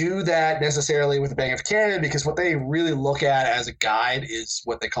have to do that necessarily with the Bank of Canada, because what they really look at as a guide is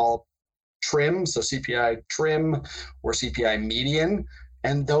what they call TRIM, so CPI TRIM or CPI median.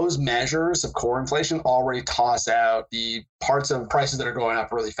 And those measures of core inflation already toss out the parts of prices that are going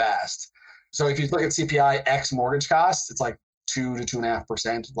up really fast. So if you look at CPI X mortgage costs, it's like 2 to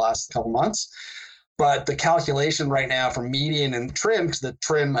 2.5% the last couple months. But the calculation right now for median and TRIM, because the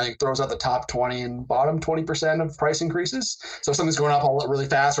TRIM I think throws out the top 20 and bottom 20% of price increases. So if something's going up all really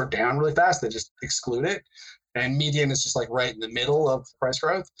fast or down really fast, they just exclude it. And median is just like right in the middle of price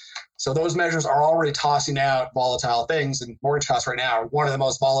growth. So those measures are already tossing out volatile things, and mortgage costs right now are one of the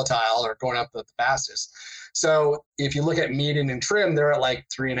most volatile, or going up the fastest. So if you look at median and TRIM, they're at like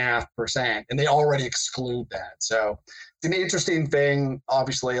 3.5%, and they already exclude that. So it's an interesting thing.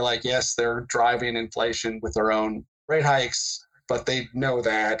 Obviously, like, yes, they're driving inflation with their own rate hikes, but they know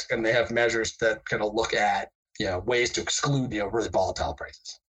that, and they have measures that kind of look at, ways to exclude, really volatile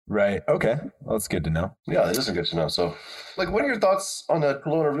prices. Right. Okay. Well, that's good to know. Yeah, that is good to know. So, like, what are your thoughts on the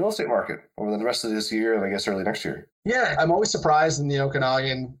Kelowna real estate market over the rest of this year and I guess early next year? Yeah, I'm always surprised in the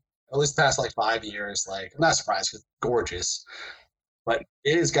Okanagan, at least the past like 5 years. Like, I'm not surprised because it's gorgeous, but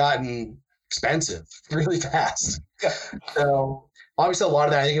it has gotten expensive really fast. So, obviously, a lot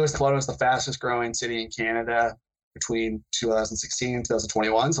of that, I think it was Kelowna was the fastest growing city in Canada between 2016 and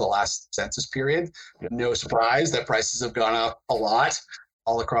 2021, so the last census period. Yeah. No surprise that prices have gone up a lot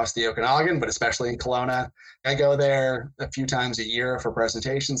all across the Okanagan, but especially in Kelowna. I go there a few times a year for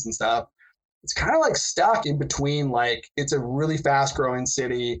presentations and stuff. It's kind of like stuck in between, like, it's a really fast growing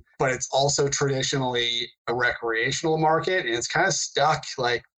city, but it's also traditionally a recreational market. And it's kind of stuck,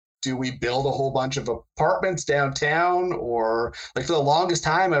 like, do we build a whole bunch of apartments downtown? Or like for the longest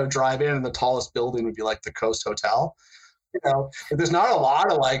time, I would drive in and the tallest building would be like the Coast Hotel. There's not a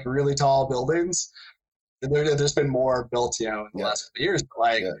lot of like really tall buildings. There's been more built, in the last few years, but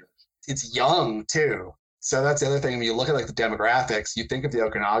like it's young too. So that's the other thing. When you look at like the demographics, you think of the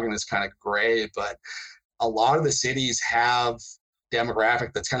Okanagan as kind of gray, but a lot of the cities have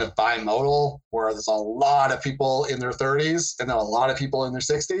demographic that's kind of bimodal, where there's a lot of people in their 30s and then a lot of people in their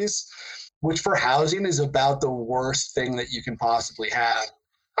 60s, which for housing is about the worst thing that you can possibly have.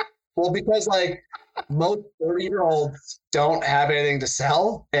 Well, because like most 30-year-olds don't have anything to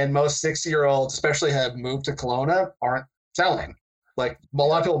sell, and most 60-year-olds, especially have moved to Kelowna, aren't selling. Like a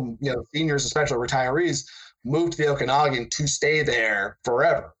lot of people, seniors, especially retirees, move to the Okanagan to stay there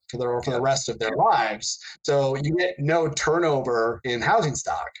forever for the rest of their lives. So you get no turnover in housing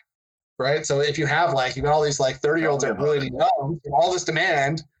stock, right? So if you have you've got all these 30-year-olds that really need homes, all this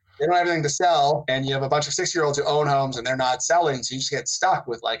demand, they don't have anything to sell, and you have a bunch of 60-year-olds who own homes and they're not selling, so you just get stuck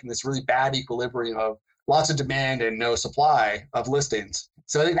with in this really bad equilibrium of lots of demand and no supply of listings.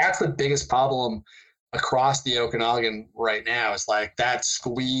 So I think that's the biggest problem across the Okanagan right now, is that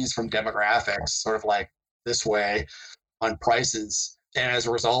squeeze from demographics, sort of this way on prices. And as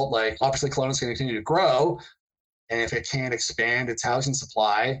a result, obviously Kelowna's going to continue to grow. And if it can't expand its housing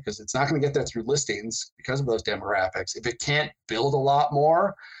supply, because it's not going to get there through listings because of those demographics, if it can't build a lot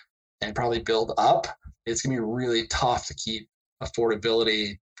more and probably build up, it's going to be really tough to keep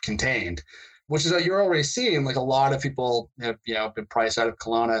affordability contained, which is what you're already seeing. A lot of people have, been priced out of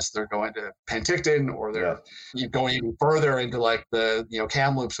Kelowna, so they're going to Penticton, or they're going even further into the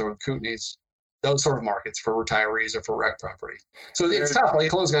Kamloops or Kootenays, those sort of markets for retirees or for rec property. So it's tough.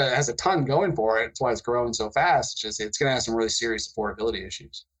 Kelowna has a ton going for it. That's why it's growing so fast. It's going to have some really serious affordability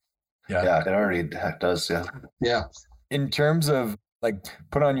issues. Yeah, it already does. Yeah. Yeah. In terms of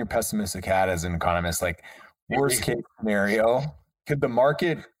put on your pessimistic hat as an economist, worst case scenario, could the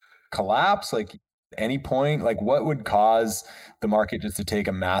market collapse any point? What would cause the market just to take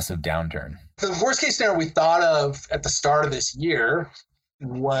a massive downturn? The worst case scenario we thought of at the start of this year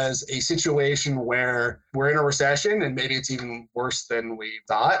was a situation where we're in a recession, and maybe it's even worse than we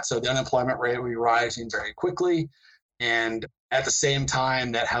thought. So the unemployment rate will be rising very quickly. And at the same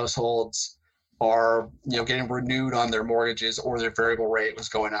time that households are, getting renewed on their mortgages, or their variable rate was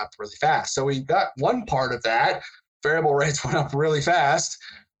going up really fast. So we got one part of that, variable rates went up really fast.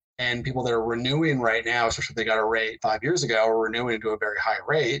 And people that are renewing right now, especially if they got a rate 5 years ago, are renewing to a very high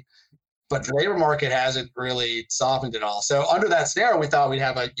rate. But the labor market hasn't really softened at all. So under that scenario, we thought we'd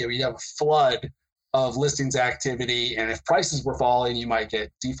have a flood of listings activity. And if prices were falling, you might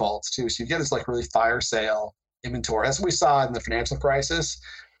get defaults too. So you get this like really fire sale inventory. That's what we saw in the financial crisis,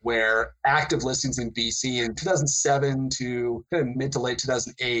 where active listings in BC in 2007 to mid to late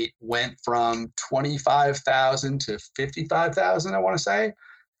 2008 went from 25,000 to 55,000, I want to say.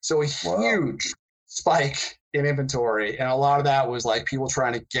 So a huge spike in inventory. And a lot of that was like people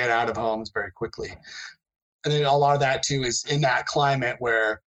trying to get out of homes very quickly. And then a lot of that too is in that climate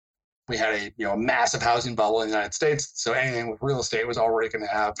where we had a massive housing bubble in the United States. So anything with real estate was already going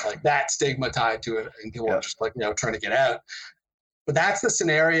to have like that stigma tied to it. And people were just like, trying to get out. But that's the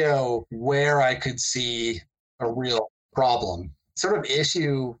scenario where I could see a real problem. Sort of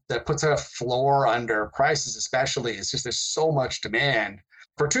issue that puts a floor under prices, especially, is just there's so much demand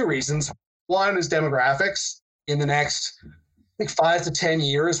for two reasons. One is demographics. In the next, I think 5 to 10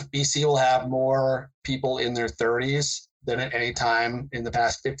 years, BC will have more people in their 30s than at any time in the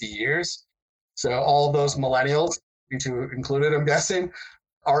past 50 years. So all of those millennials, you two included, I'm guessing,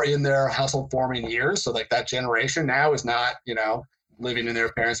 are in their household forming years. So like that generation now is not, living in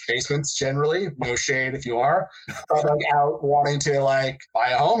their parents' basements generally. No shade if you are. But like out wanting to like buy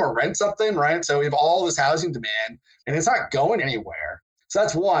a home or rent something, right? So we have all this housing demand and it's not going anywhere. So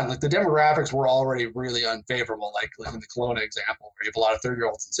that's one. Like the demographics were already really unfavorable, like in the Kelowna example, where you have a lot of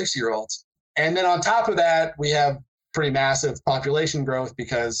 30-year-olds and 60-year-olds. And then on top of that, we have pretty massive population growth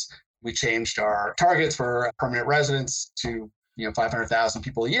because we changed our targets for permanent residents to 500,000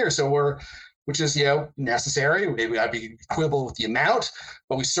 people a year. So which is necessary. Maybe I'd be quibble with the amount,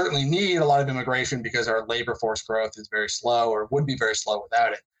 but we certainly need a lot of immigration because our labor force growth is very slow, or would be very slow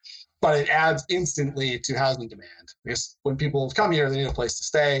without it. But it adds instantly to housing demand because when people come here, they need a place to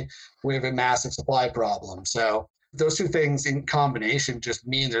stay. We have a massive supply problem. So those two things in combination just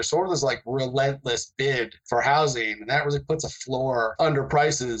mean there's sort of this like relentless bid for housing, and that really puts a floor under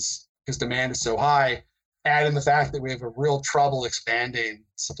prices because demand is so high. Add in the fact that we have a real trouble expanding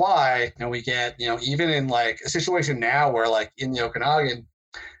supply, and we get, even in like a situation now where like in the Okanagan,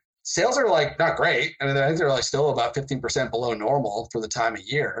 sales are like not great. I mean, I think they're like still about 15% below normal for the time of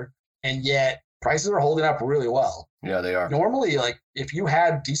year, and yet prices are holding up really well. Yeah, they are. Normally, like if you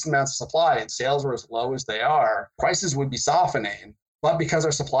had decent amounts of supply and sales were as low as they are, prices would be softening. But because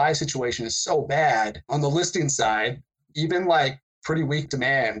our supply situation is so bad on the listing side, even like pretty weak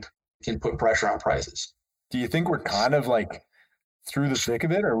demand can put pressure on prices. Do you think we're kind of like through the thick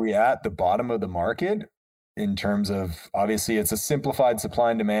of it? Are we at the bottom of the market in terms of, obviously it's a simplified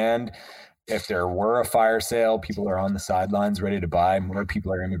supply and demand. If there were a fire sale, people are on the sidelines ready to buy. More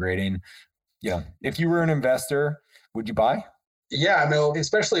people are immigrating. If you were an investor, would you buy? Yeah, no,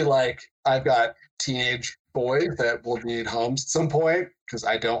 especially like I've got teenage boys that will need homes at some point because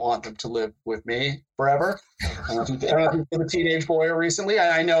I don't want them to live with me forever. I don't know if you've been a teenage boy recently.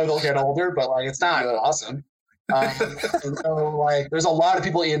 I know they'll get older, but like it's not awesome. And so like there's a lot of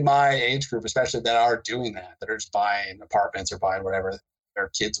people in my age group, especially that are doing that are just buying apartments or buying whatever their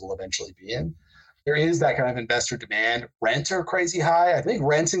kids will eventually be in. There is that kind of investor demand. Rents are crazy high. I think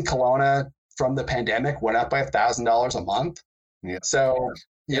rents in Kelowna from the pandemic went up by $1,000 a month. Yeah. So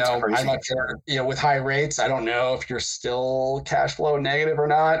I'm not sure, with high rates, I don't know if you're still cash flow negative or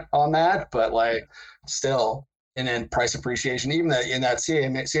not on that, but like still, and then price appreciation, even in that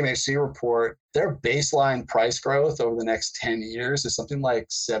CMHC report, their baseline price growth over the next 10 years is something like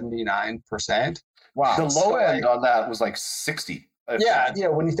 79%. Wow. The low end on that was like 60. Yeah.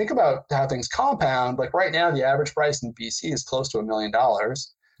 When you think about how things compound, like right now, the average price in BC is close to $1 million.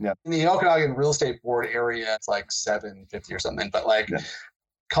 Yeah. In the Okanagan real estate board area, it's like 750 or something, but like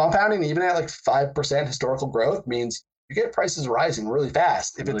compounding even at like 5% historical growth means you get prices rising really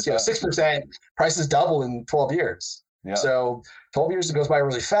fast. If it's 6%, prices double in 12 years. Yeah. So 12 years, it goes by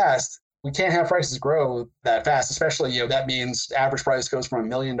really fast. We can't have prices grow that fast, especially, that means average price goes from $1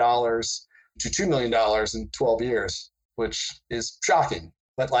 million to $2 million in 12 years, which is shocking.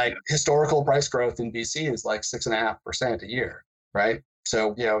 But like historical price growth in BC is like 6.5% a year, right?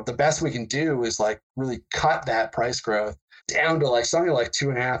 So, the best we can do is like really cut that price growth down to like something like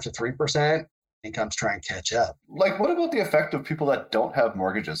 2.5% to 3%. Incomes try and catch up. Like, what about the effect of people that don't have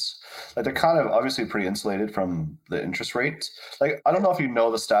mortgages? Like, they're kind of obviously pretty insulated from the interest rates. Like, I don't know if you know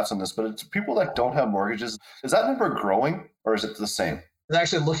the stats on this, but it's people that don't have mortgages. Is that number growing or is it the same? I was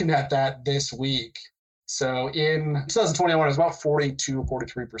actually looking at that this week. So in 2021, it was about 42,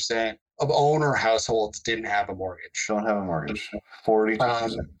 43% of owner households didn't have a mortgage. Don't have a mortgage.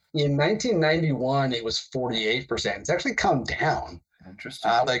 42%. In 1991, it was 48%. It's actually come down.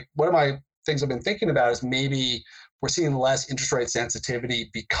 Interesting. Like one of my things I've been thinking about is maybe we're seeing less interest rate sensitivity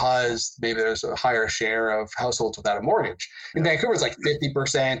because maybe there's a higher share of households without a mortgage. In Vancouver, it's like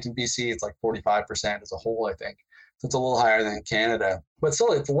 50%. In BC, it's like 45% as a whole, I think. So it's a little higher than Canada. But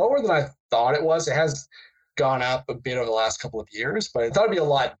still, it's lower than I thought it was. It has gone up a bit over the last couple of years, but I thought it'd be a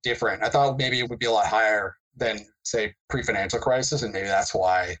lot different. I thought maybe it would be a lot higher than, say, pre-financial crisis, and maybe that's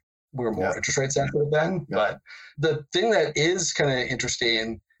why we were more interest rate sensitive then. But the thing that is kind of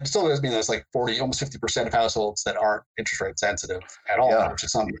interesting, it still does mean there's like 40, almost 50% of households that aren't interest rate sensitive at all, which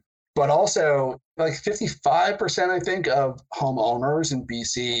is something. But also like 55%, I think, of homeowners in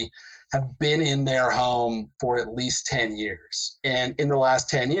BC have been in their home for at least 10 years. And in the last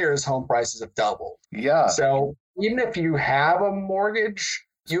 10 years, home prices have doubled. Yeah. So even if you have a mortgage,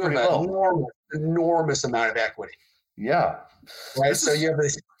 you have an enormous amount of equity. Yeah. Right. So you have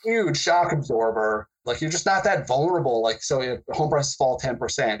this huge shock absorber. Like you're just not that vulnerable. Like, so if home prices fall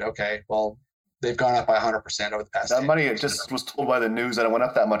 10%, okay, well, they've gone up by 100% over the past. That money, it just was told by the news that it went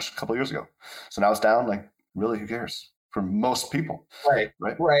up that much a couple of years ago. So now it's down. Like, really, who cares? For most people. Right.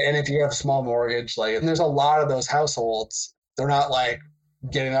 And if you have a small mortgage, like, and there's a lot of those households, they're not like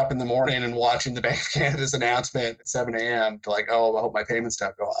getting up in the morning and watching the Bank of Canada's announcement at 7 a.m. to like, oh, I hope my payments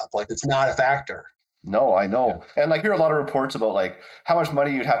don't go up. Like, it's not a factor. No, I know. And like, hear a lot of reports about like how much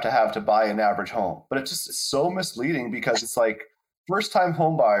money you'd have to buy an average home. But it's just so misleading because it's like first time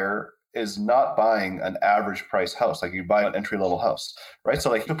home buyer is not buying an average price house. Like you buy an entry level house, right? So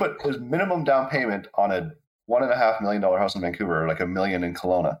like you put a minimum down payment on a $1.5 million house in Vancouver, or like $1 million in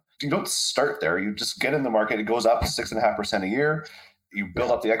Kelowna. You don't start there. You just get in the market. It goes up 6.5% a year. You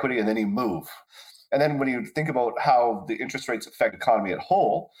build up the equity and then you move. And then when you think about how the interest rates affect the economy at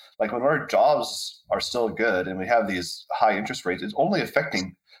whole, like when our jobs are still good and we have these high interest rates, it's only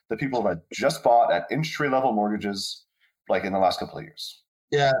affecting the people that just bought at entry level mortgages, like in the last couple of years.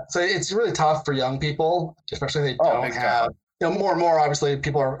 Yeah. So it's really tough for young people, especially if they don't have, more and more, obviously,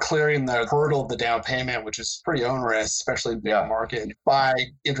 people are clearing the hurdle of the down payment, which is pretty onerous, especially in the big market, by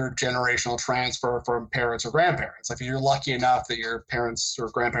intergenerational transfer from parents or grandparents. Like if you're lucky enough that your parents or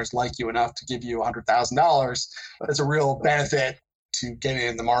grandparents like you enough to give you $100,000, that's a real benefit to getting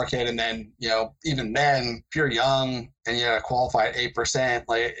in the market. And then, even then, if you're young and you qualify at 8%,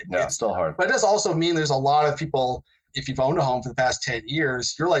 like it's still hard. But it does also mean there's a lot of people. If you've owned a home for the past 10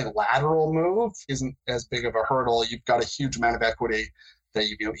 years, your like lateral move isn't as big of a hurdle. You've got a huge amount of equity that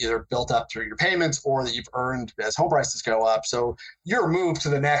you've either built up through your payments or that you've earned as home prices go up. So your move to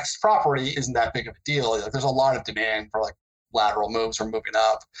the next property isn't that big of a deal. Like, there's a lot of demand for like lateral moves or moving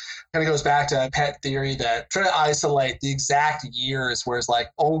up. Kind of goes back to pet theory that try to isolate the exact years, whereas like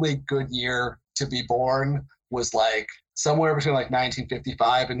only good year to be born was like somewhere between like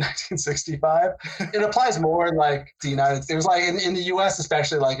 1955 and 1965. It applies more in like the United States. It was like in the US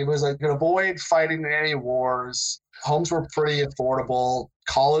especially, like it was like to avoid fighting any wars. Homes were pretty affordable.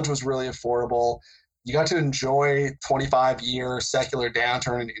 College was really affordable. You got to enjoy 25-year secular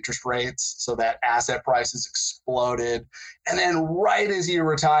downturn in interest rates so that asset prices exploded. And then right as you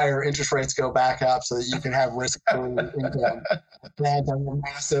retire, interest rates go back up so that you can have risk-free income and a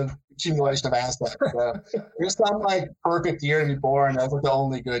massive accumulation of assets. So there's some like perfect year to be born. That's like the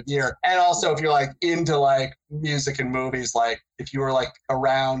only good year. And also if you're like into like music and movies, like if you were like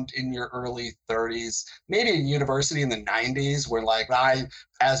around in your early 30s, maybe in university in the 90s, where like I,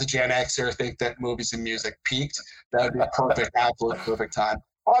 as a Gen Xer, think that movies and music peaked, that would be a perfect, absolute perfect time.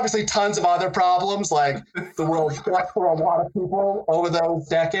 Obviously, tons of other problems, like the world sucked for a lot of people over those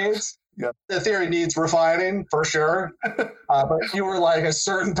decades. Yeah. The theory needs refining for sure. But if you were like a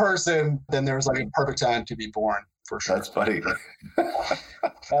certain person, then there was like a perfect time to be born for sure. That's funny.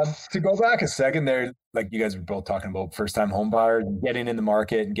 To go back a second there, like you guys were both talking about first time home buyer, getting in the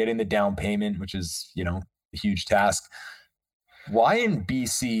market and getting the down payment, which is, a huge task. Why in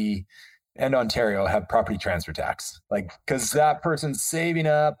BC and Ontario have property transfer tax? Like, because that person's saving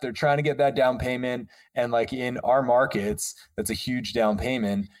up, they're trying to get that down payment. And like in our markets, that's a huge down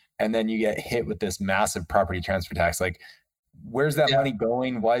payment. And then you get hit with this massive property transfer tax. Like, where's that money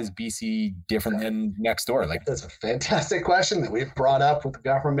going? Why is BC different than next door? Like, that's a fantastic question that we've brought up with the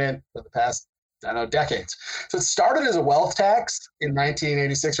government for the past, decades. So it started as a wealth tax in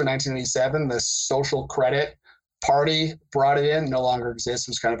 1986 or 1987. The Social Credit Party brought it in, no longer exists.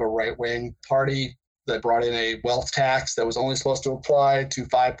 It was kind of a right-wing party that brought in a wealth tax that was only supposed to apply to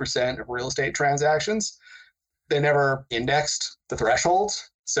 5% of real estate transactions. They never indexed the thresholds.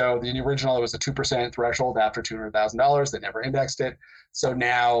 So the original, it was a 2% threshold after $200,000. They never indexed it. So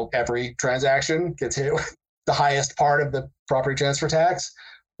now every transaction gets hit with the highest part of the property transfer tax.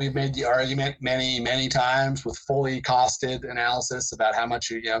 We've made the argument many, many times with fully costed analysis about how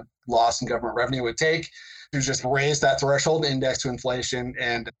much loss in government revenue would take to just raise that threshold index to inflation.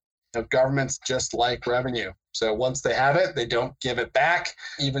 And governments just like revenue. So once they have it, they don't give it back,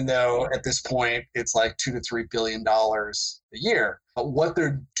 even though at this point it's like $2 to $3 billion a year. But what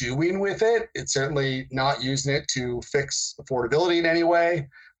they're doing with it, it's certainly not using it to fix affordability in any way.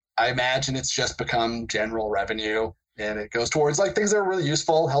 I imagine it's just become general revenue, and it goes towards like things that are really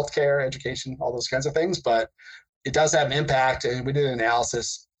useful, healthcare, education, all those kinds of things. But it does have an impact. And we did an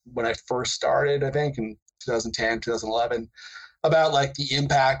analysis when I first started, I think in 2010, 2011, about like the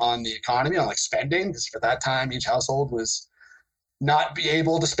impact on the economy, on like spending, because for that time, each household was not be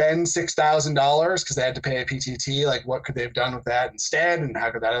able to spend $6,000 because they had to pay a PTT. Like, what could they have done with that instead? And how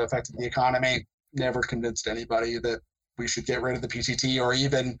could that have affected the economy? Never convinced anybody that we should get rid of the PTT or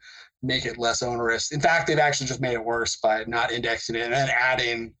even make it less onerous. In fact, they've actually just made it worse by not indexing it and then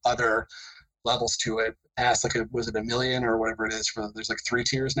adding other levels to it. Past like, was it $1 million or whatever it is? There's like 3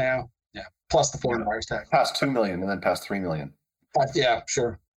 tiers now. Yeah. Plus the foreign buyers tax. Past 2 million and then past 3 million. Yeah,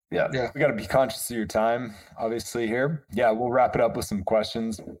 sure. Yeah. We got to be conscious of your time, obviously, here. Yeah, we'll wrap it up with some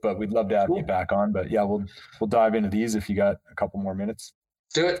questions, but we'd love to have you back on. But yeah, we'll dive into these if you got a couple more minutes.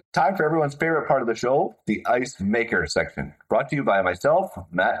 Do it. Time for everyone's favorite part of the show, the Ice Maker section. Brought to you by myself,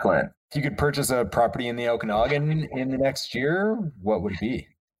 Matt Glenn. If you could purchase a property in the Okanagan in the next year, what would it be?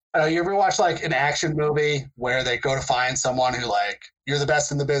 You ever watch like an action movie where they go to find someone who like, you're the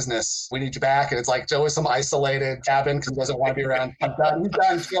best in the business, we need you back, and it's like always some isolated cabin because he doesn't want to be around. He's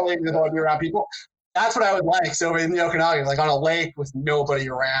done killing, he doesn't want to be around people. That's what I would like. So in the Okanagan, like on a lake with nobody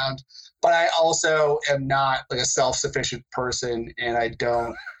around. But I also am not like a self-sufficient person, and I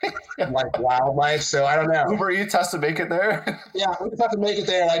don't like wildlife. So I don't know. Uber Eats has to make it there. Yeah, we have to make it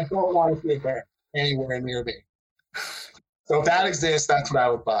there, and I don't want to see it there anywhere near me. So if that exists, that's what I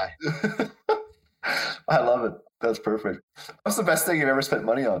would buy. I love it. That's perfect. What's the best thing you've ever spent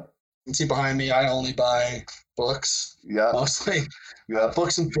money on? You can see behind me, I only buy books. Yeah. Mostly. Yeah.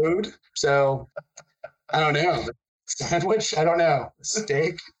 Books and food. So I don't know. Sandwich? I don't know. A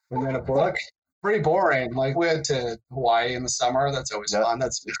steak and then a book. Pretty boring. Like we went to Hawaii in the summer. That's always fun.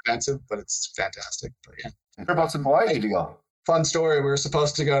 That's expensive, but it's fantastic. But yeah. Whereabouts in Hawaii did you go? Fun story. We were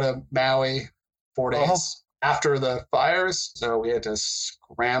supposed to go to Maui 4 days after the fires. So we had to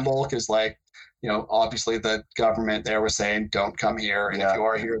scramble because like, obviously the government there was saying, don't come here. And if you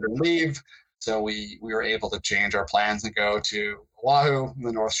are here, then leave. So we were able to change our plans and go to Oahu,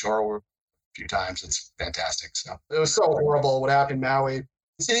 the North Shore, a few times. It's fantastic. So it was so horrible what happened in Maui.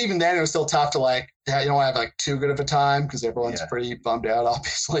 Even then, it was still tough to like, you don't have like too good of a time because everyone's pretty bummed out,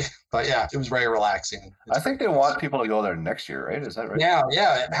 obviously. But yeah, it was very relaxing. I think they want people to go there next year, right? Is that right?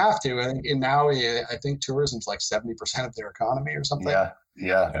 Yeah, have to. I think in Maui, I think tourism's like 70% of their economy or something.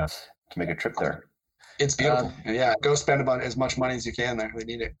 Yeah. To make a trip there. It's beautiful. Go spend about as much money as you can there. They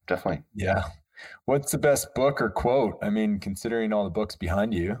need it. Definitely. Yeah. What's the best book or quote? I mean, considering all the books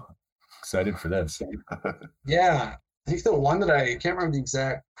behind you, excited for this. Yeah. I think the one that I can't remember the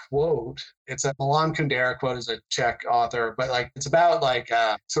exact quote. It's a Milan Kundera quote, is a Czech author, but like it's about like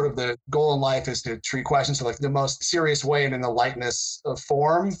sort of the goal in life is to treat questions in like the most serious way and in the lightness of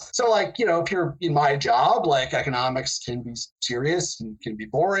form. So like, if you're in my job, like economics can be serious and can be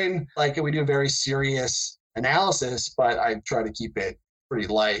boring. Like we do a very serious analysis, but I try to keep it pretty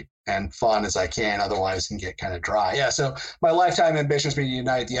light and fun as I can, otherwise it can get kind of dry. Yeah, so my lifetime ambition is to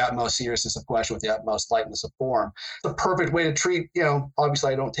unite the utmost seriousness of question with the utmost lightness of form. It's a perfect way to treat,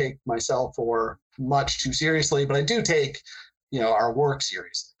 obviously I don't take myself or much too seriously, but I do take, our work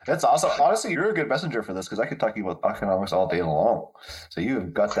seriously. That's awesome. Honestly, you're a good messenger for this because I could talk to you about economics all day long. So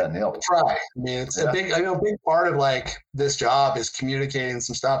you've got that nailed. Try. I mean, it's a big part of like this job is communicating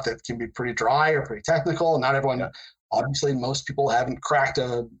some stuff that can be pretty dry or pretty technical, and not everyone. Obviously, most people haven't cracked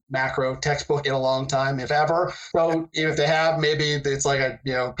a macro textbook in a long time, if ever. So if they have, maybe it's like a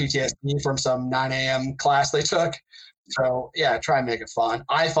PTSD from some 9 a.m. class they took. So yeah, try and make it fun.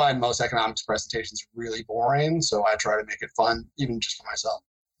 I find most economics presentations really boring, so I try to make it fun, even just for myself.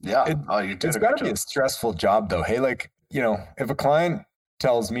 Yeah, it's got to be a stressful job, though. Hey, like if a client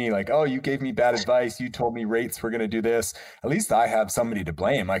tells me like, oh, you gave me bad advice, you told me rates were going to do this, at least I have somebody to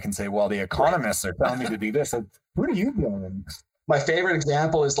blame. I can say, well, the economists are telling me to do this. Who are you blaming? My favorite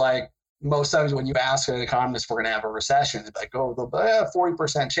example is like most times when you ask an economist if we're going to have a recession, they're like, oh,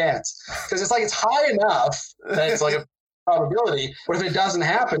 40% chance. Because it's like, it's high enough that it's like a probability. But if it doesn't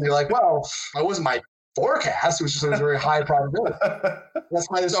happen, you're like, well, that wasn't my forecast. It was just a very high probability. That's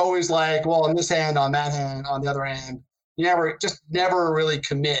why there's always like, well, on this hand, on that hand, on the other hand. You never really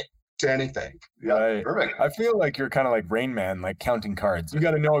commit to anything. Yeah, Right. perfect. I feel like you're kind of like Rain Man, like counting cards. You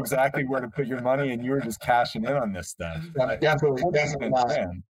got to know exactly where to put your money, and you were just cashing in on this stuff. Yeah, definitely not.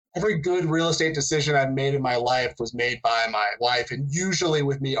 Man. Every good real estate decision I've made in my life was made by my wife, and usually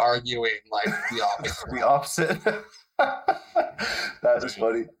with me arguing like the opposite. The opposite. That is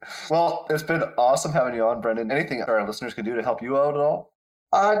funny. Well, it's been awesome having you on, Brendon. Anything our listeners can do to help you out at all?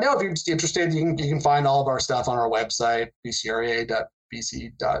 No, if you're just interested, you can find all of our stuff on our website,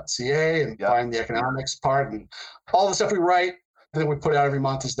 bcrea.bc.ca, and find the economics part, and all the stuff we write that we put out every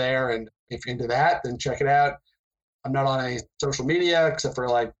month is there. And if you're into that, then check it out. I'm not on any social media except for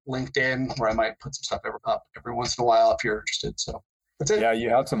like LinkedIn, where I might put some stuff up every once in a while if you're interested. So that's it. Yeah, you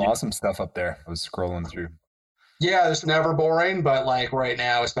have some awesome stuff up there. I was scrolling through. Yeah, it's never boring, but like right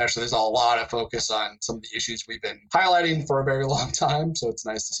now, especially, there's a lot of focus on some of the issues we've been highlighting for a very long time. So it's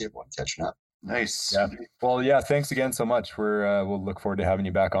nice to see everyone catching up. Nice. Yeah. Well, yeah, thanks again so much. We'll look forward to having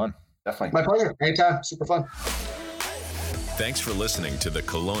you back on. Definitely. My pleasure. Anytime. Super fun. Thanks for listening to the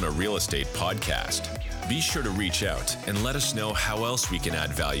Kelowna Real Estate Podcast. Be sure to reach out and let us know how else we can add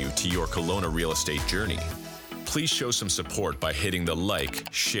value to your Kelowna real estate journey. Please show some support by hitting the like,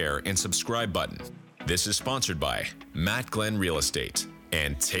 share, and subscribe button. This is sponsored by Matt Glenn Real Estate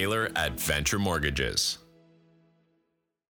and Taylor at Venture Mortgages.